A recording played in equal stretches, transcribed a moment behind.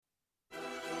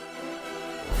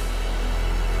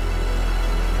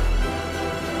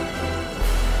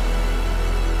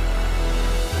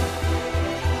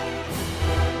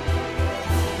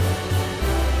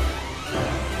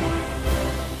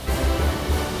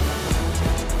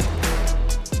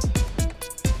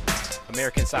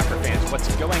American soccer fans,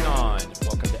 what's going on?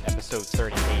 Welcome to episode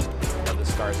 38 of the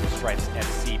Stars and Stripes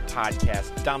FC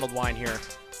podcast. Donald Wine here,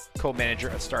 co-manager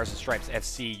of Stars and Stripes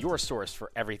FC, your source for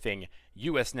everything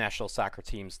U.S. national soccer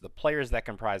teams, the players that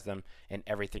comprise them, and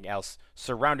everything else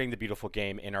surrounding the beautiful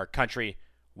game in our country.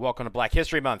 Welcome to Black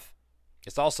History Month.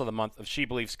 It's also the month of She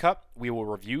Believes Cup. We will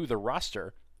review the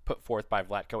roster put forth by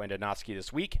Vlatko Andonovski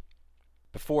this week.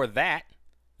 Before that,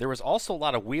 there was also a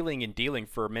lot of wheeling and dealing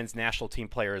for men's national team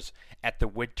players at the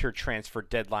winter transfer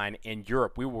deadline in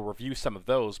Europe. We will review some of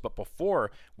those, but before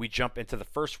we jump into the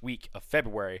first week of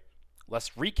February,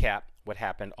 let's recap what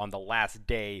happened on the last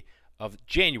day of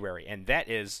January, and that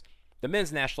is the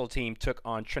men's national team took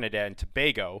on Trinidad and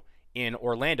Tobago in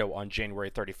Orlando on January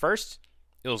 31st.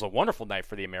 It was a wonderful night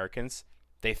for the Americans.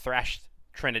 They thrashed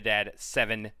Trinidad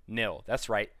 7-0. That's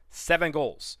right, 7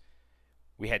 goals.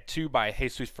 We had 2 by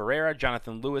Jesus Ferreira,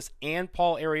 Jonathan Lewis, and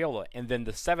Paul Arriola. And then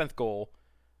the 7th goal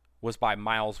was by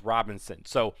Miles Robinson.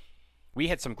 So we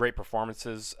had some great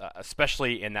performances,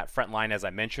 especially in that front line, as I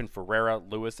mentioned. Ferreira,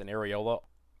 Lewis, and Arriola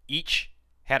each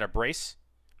had a brace,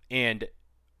 and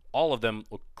all of them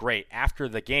looked great. After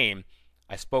the game,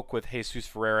 I spoke with Jesus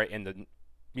Ferreira in the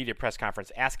media press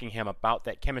conference asking him about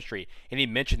that chemistry, and he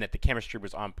mentioned that the chemistry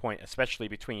was on point, especially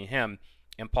between him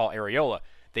and Paul Arriola.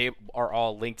 They are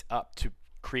all linked up to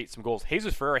create some goals.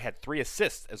 Jesus Ferreira had 3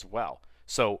 assists as well.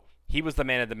 So he was the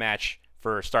man of the match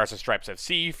for Stars and Stripes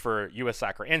FC, for U.S.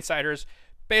 Soccer Insiders,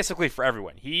 basically for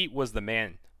everyone. He was the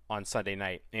man on Sunday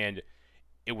night, and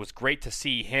it was great to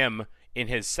see him in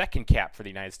his second cap for the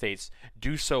United States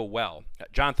do so well.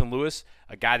 Jonathan Lewis,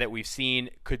 a guy that we've seen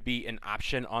could be an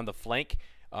option on the flank,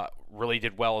 really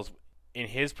did well in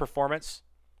his performance.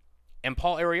 And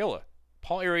Paul Arriola.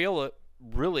 Paul Arriola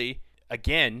really,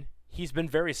 again, he's been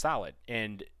very solid,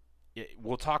 and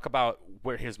we'll talk about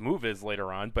where his move is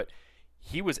later on, but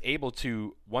he was able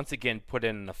to once again put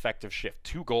in an effective shift.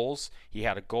 2 goals. He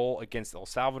had a goal against El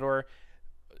Salvador.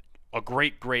 A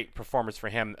great performance for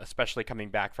him, especially coming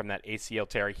back from that ACL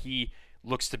tear. He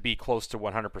looks to be close to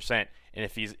 100%, and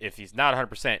if he's not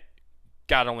 100%,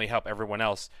 God only help everyone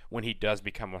else when he does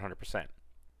become 100%.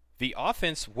 The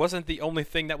offense wasn't the only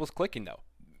thing that was clicking, though.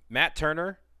 Matt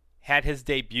Turner had his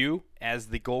debut as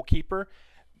the goalkeeper,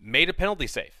 made a penalty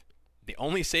save. The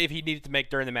only save he needed to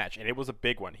make during the match, and it was a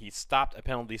big one. He stopped a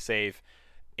penalty save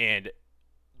and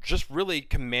just really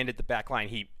commanded the back line.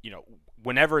 He,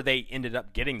 whenever they ended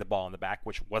up getting the ball in the back,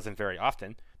 which wasn't very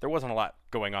often, there wasn't a lot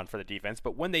going on for the defense,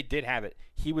 but when they did have it,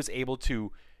 he was able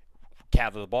to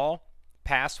gather the ball,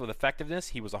 pass with effectiveness.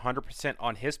 He was 100%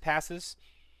 on his passes.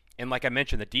 And like I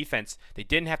mentioned, the defense, they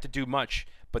didn't have to do much,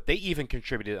 but they even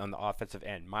contributed on the offensive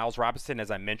end. Miles Robinson,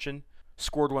 as I mentioned,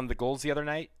 scored one of the goals the other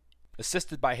night,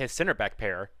 assisted by his center back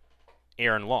pair,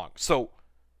 Aaron Long. So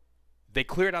they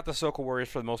cleared out the Sokol Warriors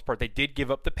for the most part. They did give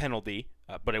up the penalty,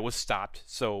 but it was stopped.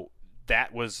 So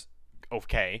that was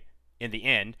okay in the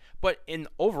end. But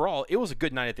overall, it was a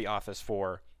good night at the office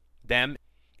for them.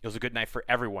 It was a good night for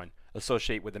everyone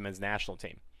associated with the men's national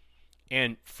team.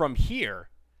 And from here,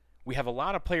 we have a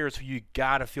lot of players who you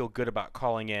got to feel good about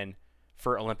calling in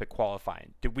for Olympic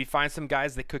qualifying. Did we find some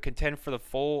guys that could contend for the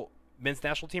full men's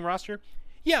national team roster?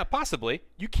 Yeah, possibly.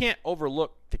 You can't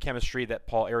overlook the chemistry that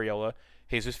Paul Arriola,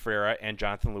 Jesus Ferreira, and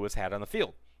Jonathan Lewis had on the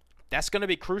field. That's going to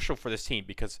be crucial for this team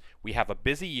because we have a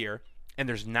busy year and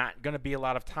there's not going to be a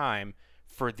lot of time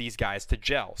for these guys to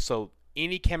gel. So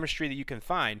any chemistry that you can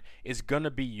find is going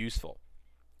to be useful.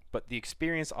 But the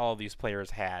experience all of these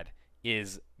players had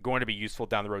is going to be useful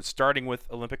down the road, starting with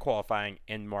Olympic qualifying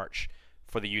in March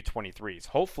for the U23s.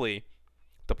 Hopefully,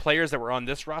 the players that were on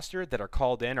this roster that are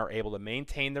called in are able to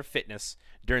maintain their fitness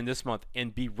during this month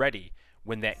and be ready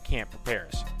when that camp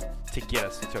prepares to get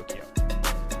us to Tokyo.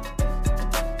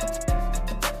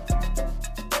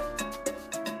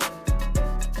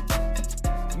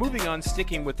 Moving on,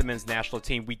 sticking with the men's national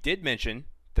team, we did mention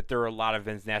that there are a lot of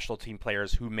men's national team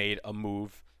players who made a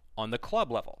move on the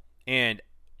club level. And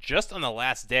just on the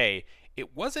last day,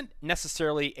 it wasn't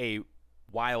necessarily a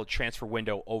wild transfer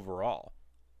window overall.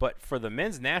 But for the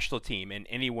men's national team and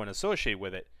anyone associated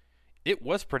with it, it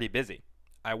was pretty busy.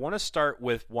 I want to start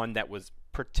with one that was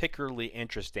particularly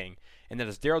interesting, and that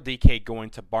is Daryl Dike going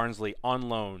to Barnsley on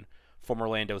loan from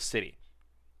Orlando City.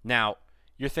 Now,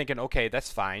 you're thinking, okay,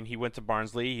 that's fine. He went to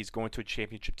Barnsley. He's going to a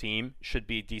championship team. Should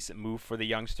be a decent move for the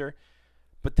youngster.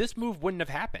 But this move wouldn't have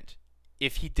happened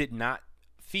if he did not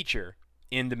feature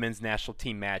in the men's national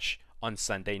team match on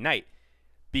Sunday night.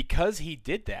 Because he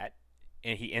did that,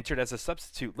 and he entered as a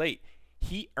substitute late,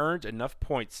 he earned enough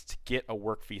points to get a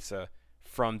work visa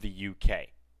from the UK.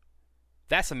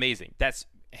 That's amazing. That's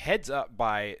heads up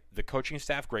by the coaching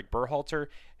staff, Greg Berhalter,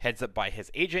 heads up by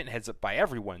his agent, heads up by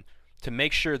everyone to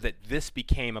make sure that this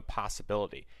became a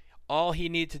possibility. All he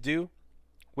needed to do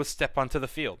was step onto the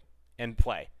field and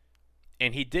play.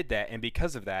 And he did that, and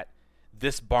because of that,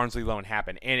 this Barnsley loan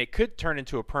happened. And it could turn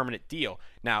into a permanent deal.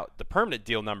 Now, the permanent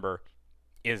deal number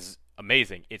is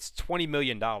amazing. It's $20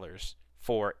 million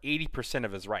for 80%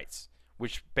 of his rights,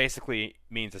 which basically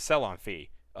means a sell-on fee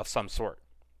of some sort.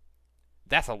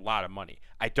 That's a lot of money.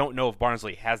 I don't know if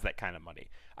Barnsley has that kind of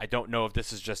money. I don't know if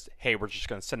this is just, hey, we're just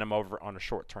going to send him over on a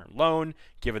short-term loan,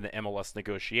 given the MLS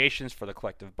negotiations for the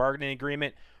collective bargaining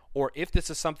agreement, or if this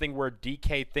is something where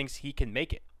DK thinks he can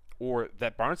make it, or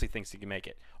that Barnsley thinks he can make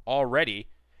it. Already,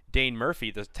 Dane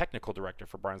Murphy, the technical director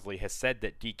for Barnsley, has said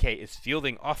that DK is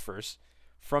fielding offers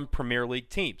from Premier League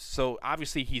teams. So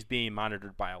obviously he's being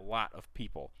monitored by a lot of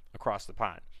people across the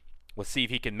pond. We'll see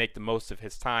if he can make the most of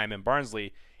his time in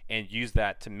Barnsley and use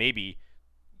that to maybe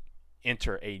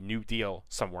enter a new deal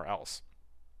somewhere else.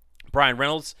 Bryan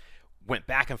Reynolds went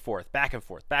back and forth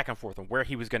on where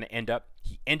he was going to end up.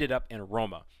 He ended up in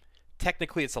Roma.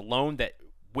 Technically, it's a loan that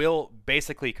will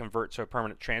basically convert to a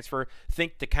permanent transfer.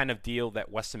 Think the kind of deal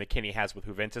that Weston McKennie has with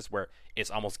Juventus, where it's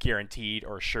almost guaranteed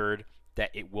or assured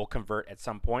that it will convert at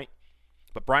some point.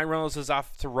 But Bryan Reynolds is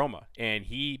off to Roma, and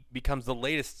he becomes the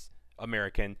latest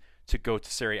American to go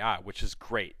to Serie A, which is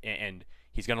great. And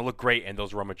he's going to look great in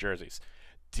those Roma jerseys.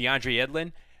 DeAndre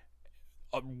Yedlin,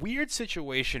 a weird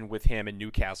situation with him in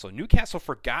Newcastle. Newcastle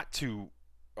forgot to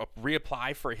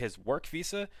reapply for his work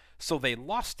visa, so they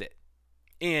lost it.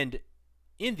 And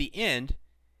in the end,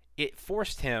 it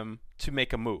forced him to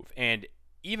make a move. And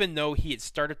even though he had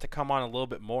started to come on a little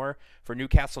bit more for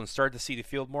Newcastle and started to see the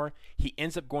field more, he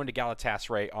ends up going to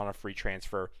Galatasaray on a free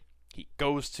transfer. He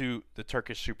goes to the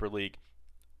Turkish Super League,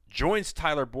 joins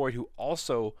Tyler Boyd, who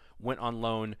also went on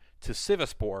loan to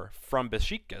Sivasspor from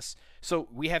Besiktas. So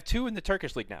we have two in the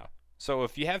Turkish League now. So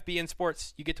if you have BN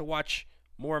Sports, you get to watch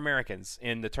more Americans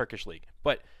in the Turkish League.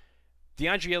 But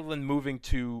DeAndre Yedlin moving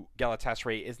to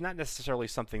Galatasaray is not necessarily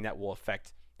something that will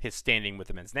affect his standing with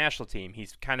the men's national team.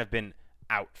 He's kind of been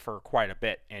out for quite a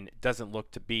bit and doesn't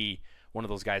look to be one of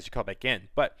those guys you call back in.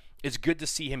 But it's good to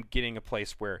see him getting a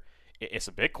place where it's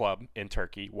a big club in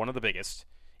Turkey, one of the biggest,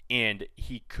 and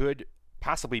he could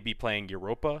possibly be playing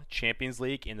Europa, Champions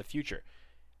League in the future.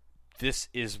 This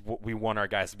is what we want our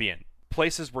guys to be in.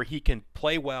 Places where he can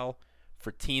play well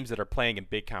for teams that are playing in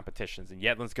big competitions, and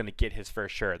Yedlin's going to get his fair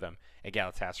share of them at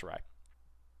Galatasaray.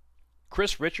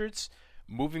 Chris Richards,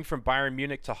 moving from Bayern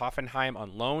Munich to Hoffenheim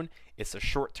on loan. It's a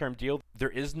short-term deal. There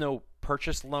is no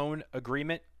purchase loan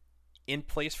agreement in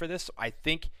place for this. I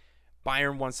think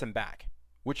Bayern wants him back,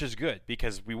 which is good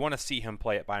because we want to see him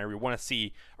play at Bayern. We want to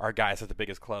see our guys at the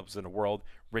biggest clubs in the world.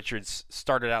 Richards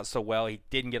started out so well. He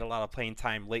didn't get a lot of playing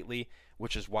time lately,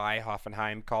 which is why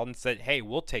Hoffenheim called and said, hey,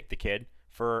 we'll take the kid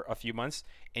for a few months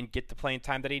and get the playing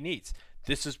time that he needs.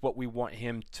 This is what we want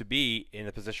him to be, in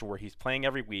a position where he's playing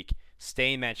every week,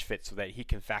 staying match fit so that he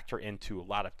can factor into a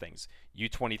lot of things.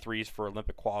 U23s for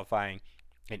Olympic qualifying,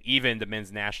 and even the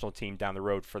men's national team down the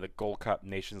road for the Gold Cup,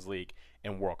 Nations League,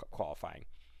 and World Cup qualifying.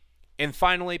 And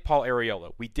finally, Paul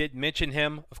Arriola. We did mention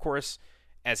him, of course,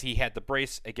 as he had the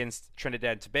brace against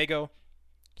Trinidad and Tobago.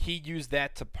 He used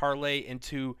that to parlay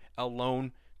into a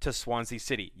loan to Swansea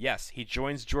City. Yes, he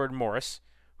joins Jordan Morris,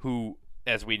 who,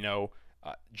 as we know,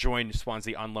 joined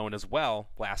Swansea on loan as well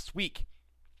last week.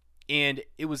 And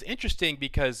it was interesting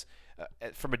because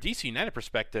from a DC United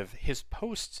perspective, his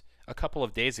post a couple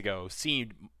of days ago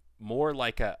seemed more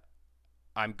like a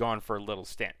I'm gone for a little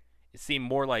stint. It seemed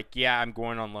more like, yeah, I'm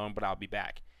going on loan, but I'll be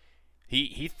back.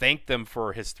 He thanked them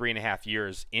for his 3.5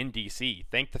 years in DC,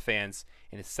 thanked the fans,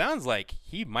 and it sounds like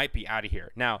he might be out of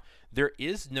here. Now, there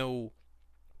is no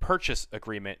purchase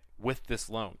agreement with this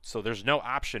loan, so there's no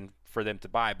option for them to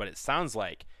buy, but it sounds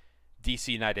like DC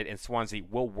United and Swansea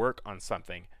will work on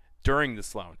something during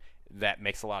this loan. That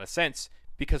makes a lot of sense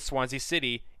because Swansea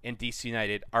City and DC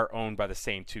United are owned by the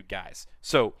same two guys.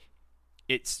 So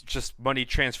it's just money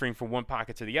transferring from one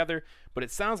pocket to the other, but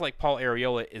it sounds like Paul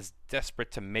Arriola is desperate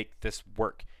to make this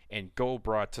work and go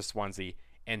abroad to Swansea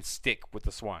and stick with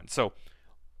the Swans. So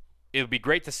it would be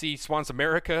great to see Swans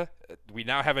America. We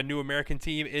now have a new American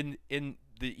team in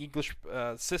the English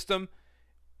system,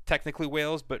 technically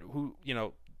Wales, but who,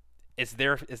 it's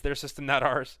their system, not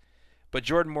ours. But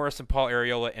Jordan Morris and Paul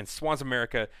Arriola and Swans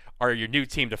America are your new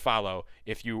team to follow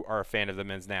if you are a fan of the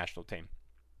men's national team.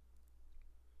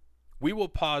 We will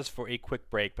pause for a quick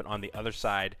break, but on the other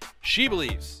side, She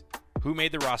Believes. Who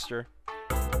made the roster?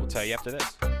 We'll tell you after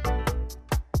this.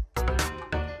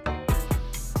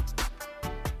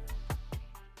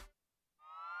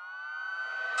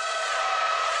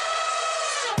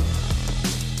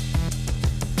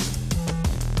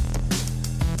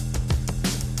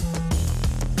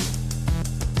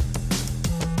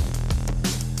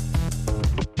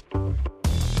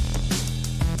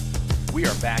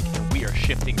 back, and we are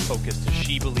shifting focus to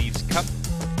She Believes Cup.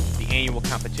 The annual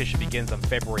competition begins on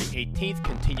February 18th,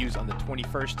 continues on the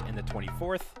 21st and the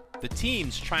 24th. The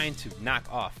teams trying to knock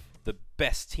off the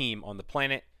best team on the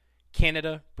planet,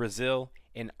 Canada, Brazil,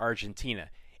 and Argentina.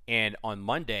 And on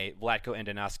Monday, Vlatko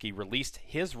Andonovski released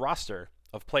his roster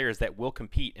of players that will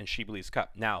compete in She Believes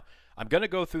Cup. Now, I'm going to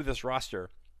go through this roster,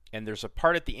 and there's a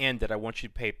part at the end that I want you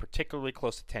to pay particularly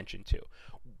close attention to.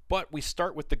 But we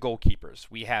start with the goalkeepers.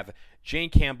 We have Jane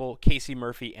Campbell, Casey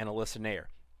Murphy, and Alyssa Nair.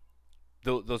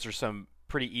 Those are some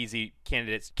pretty easy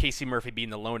candidates. Casey Murphy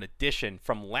being the lone addition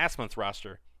from last month's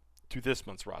roster to this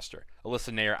month's roster.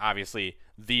 Alyssa Nair, obviously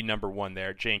the number one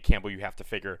there. Jane Campbell, you have to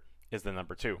figure, is the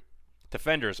number two.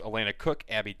 Defenders, Elena Cook,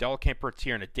 Abby Dahlkemper,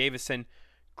 Tierna Davison,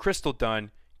 Crystal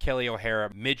Dunn, Kelly O'Hara,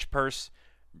 Midge Purse,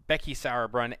 Becky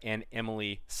Sauerbrunn, and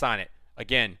Emily Sonnet.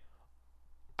 Again,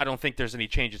 I don't think there's any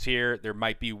changes here. There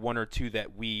might be one or two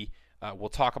that we will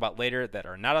talk about later that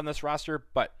are not on this roster,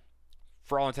 but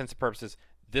for all intents and purposes,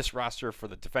 this roster for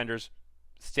the defenders,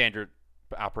 standard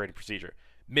operating procedure.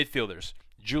 Midfielders,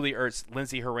 Julie Ertz,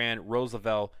 Lindsay Horan, Rose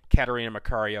Lavelle, Katarina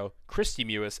Macario, Christy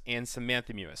Mewis, and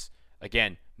Samantha Mewis.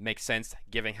 Again, makes sense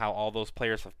given how all those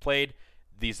players have played.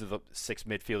 These are the 6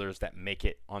 midfielders that make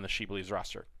it on the She Believes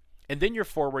roster. And then your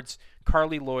forwards,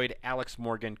 Carly Lloyd, Alex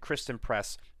Morgan, Kristen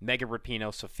Press, Megan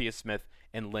Rapinoe, Sophia Smith,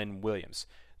 and Lynn Williams.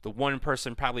 The one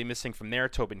person probably missing from there,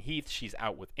 Tobin Heath, she's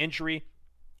out with injury.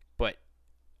 But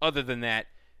other than that,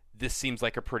 this seems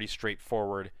like a pretty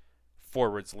straightforward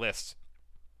forwards list.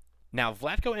 Now,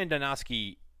 Vlatko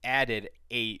Andonovski added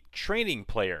a training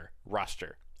player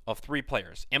roster of 3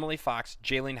 players, Emily Fox,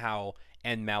 Jaylene Howell,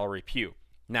 and Mallory Pugh.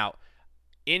 Now,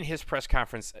 in his press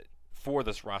conference for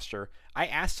this roster, I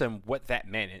asked him what that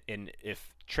meant, and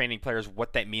if training players,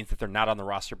 what that means that they're not on the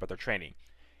roster but they're training.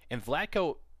 And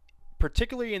Vlatko,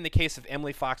 particularly in the case of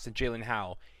Emily Fox and Jaylene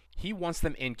Howell, he wants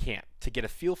them in camp to get a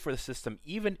feel for the system,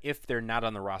 even if they're not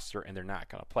on the roster and they're not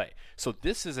going to play. So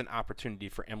this is an opportunity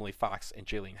for Emily Fox and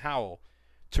Jaylene Howell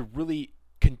to really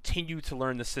continue to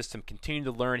learn the system, continue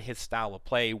to learn his style of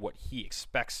play, what he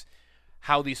expects,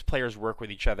 how these players work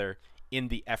with each other in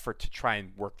the effort to try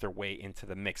and work their way into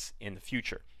the mix in the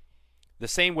future. The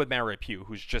same with Mallory Pugh,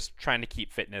 who's just trying to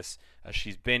keep fitness.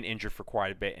 She's been injured for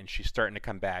quite a bit, and she's starting to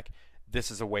come back. This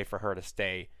is a way for her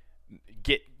to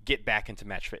get back into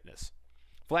match fitness.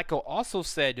 Vlatko also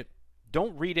said,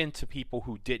 don't read into people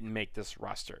who didn't make this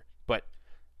roster, but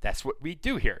that's what we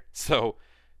do here. So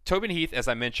Tobin Heath, as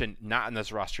I mentioned, not on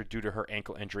this roster due to her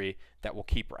ankle injury that will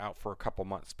keep her out for a couple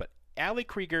months. But Allie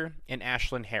Krieger and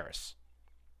Ashlyn Harris,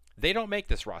 they don't make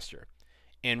this roster.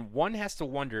 And one has to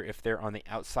wonder if they're on the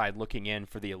outside looking in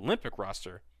for the Olympic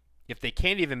roster, if they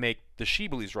can't even make the She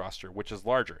Believes roster, which is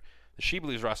larger. The She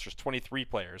Believes roster is 23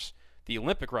 players. The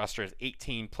Olympic roster is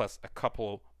 18 plus a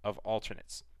couple of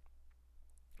alternates.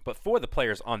 But for the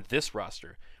players on this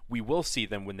roster, we will see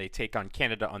them when they take on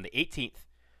Canada on the 18th,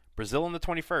 Brazil on the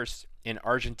 21st, and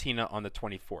Argentina on the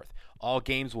 24th. All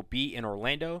games will be in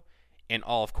Orlando, and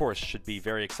all, of course, should be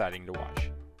very exciting to watch.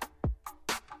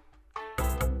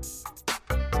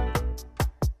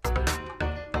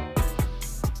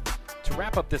 To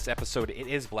wrap up this episode, it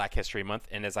is Black History Month,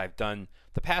 and as I've done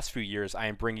the past few years, I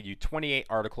am bringing you 28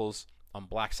 articles on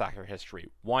Black soccer history,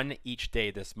 one each day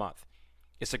this month.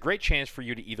 It's a great chance for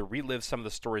you to either relive some of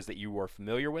the stories that you are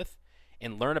familiar with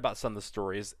and learn about some of the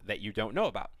stories that you don't know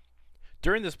about.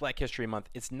 During this Black History Month,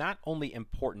 it's not only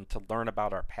important to learn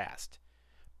about our past,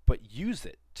 but use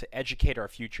it to educate our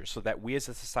future so that we as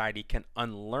a society can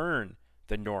unlearn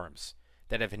the norms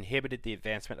that have inhibited the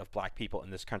advancement of Black people in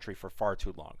this country for far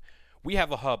too long. We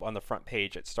have a hub on the front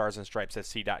page at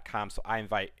starsandstripesfc.com, so I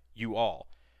invite you all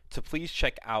to please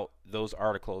check out those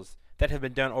articles that have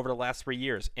been done over the last 3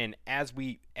 years. And as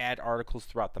we add articles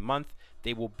throughout the month,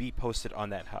 they will be posted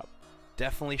on that hub.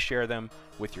 Definitely share them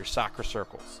with your soccer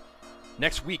circles.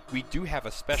 Next week, we do have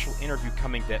a special interview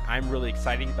coming that I'm really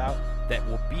excited about that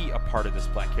will be a part of this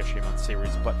Black History Month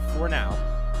series. But for now,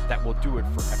 that will do it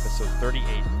for episode 38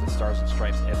 of the Stars and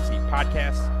Stripes FC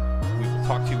podcast. We will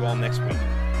talk to you all next week.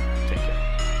 Take care.